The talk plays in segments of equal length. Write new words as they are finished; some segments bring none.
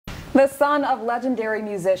The son of legendary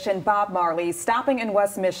musician Bob Marley stopping in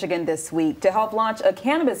West Michigan this week to help launch a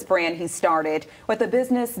cannabis brand he started with a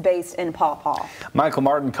business based in Paw Paw. Michael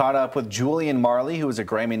Martin caught up with Julian Marley, who is a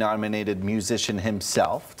Grammy-nominated musician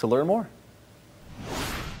himself, to learn more.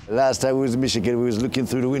 Last time we was in Michigan, we was looking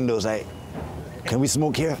through the windows like, can we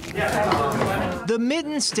smoke here? The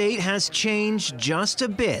Mitten State has changed just a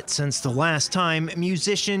bit since the last time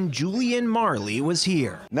musician Julian Marley was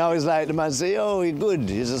here. Now it's like the man say, oh, it's good.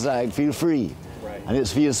 It's just like, feel free. Right. And it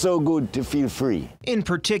feels so good to feel free. In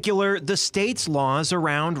particular, the state's laws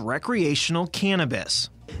around recreational cannabis.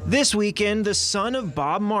 This weekend, the son of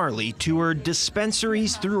Bob Marley toured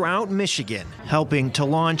dispensaries throughout Michigan, helping to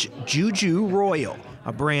launch Juju Royal,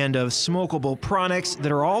 a brand of smokable products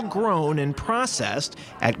that are all grown and processed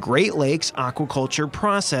at Great Lakes Aquaculture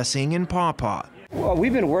Processing in Paw Paw. Well,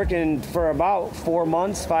 we've been working for about 4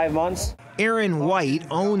 months, 5 months. Aaron White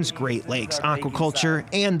owns Great Lakes Aquaculture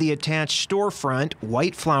and the attached storefront,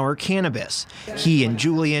 White Flower Cannabis. He and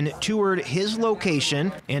Julian toured his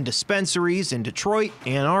location and dispensaries in Detroit,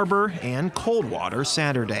 Ann Arbor, and Coldwater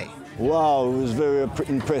Saturday. Wow, it was very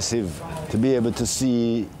impressive to be able to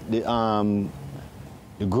see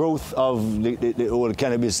the growth of the whole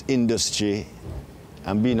cannabis industry,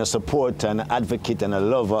 and being a supporter and an advocate and a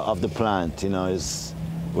lover of the plant, you know,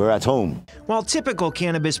 we're at home. While typical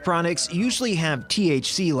cannabis products usually have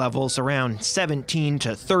THC levels around 17 to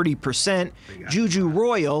 30%, Juju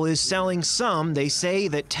Royal is selling some, they say,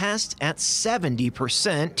 that test at 70%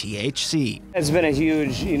 THC. It's been a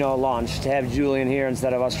huge, launch to have Julian here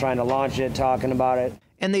instead of us trying to launch it, talking about it.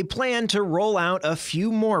 And they plan to roll out a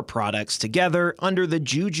few more products together under the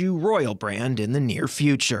Juju Royal brand in the near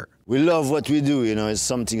future. We love what we do,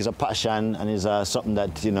 it's a passion, and it's something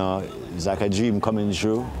that, is like a dream coming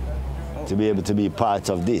true to be able to be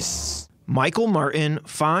part of this. Michael Martin,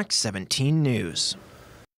 Fox 17 News.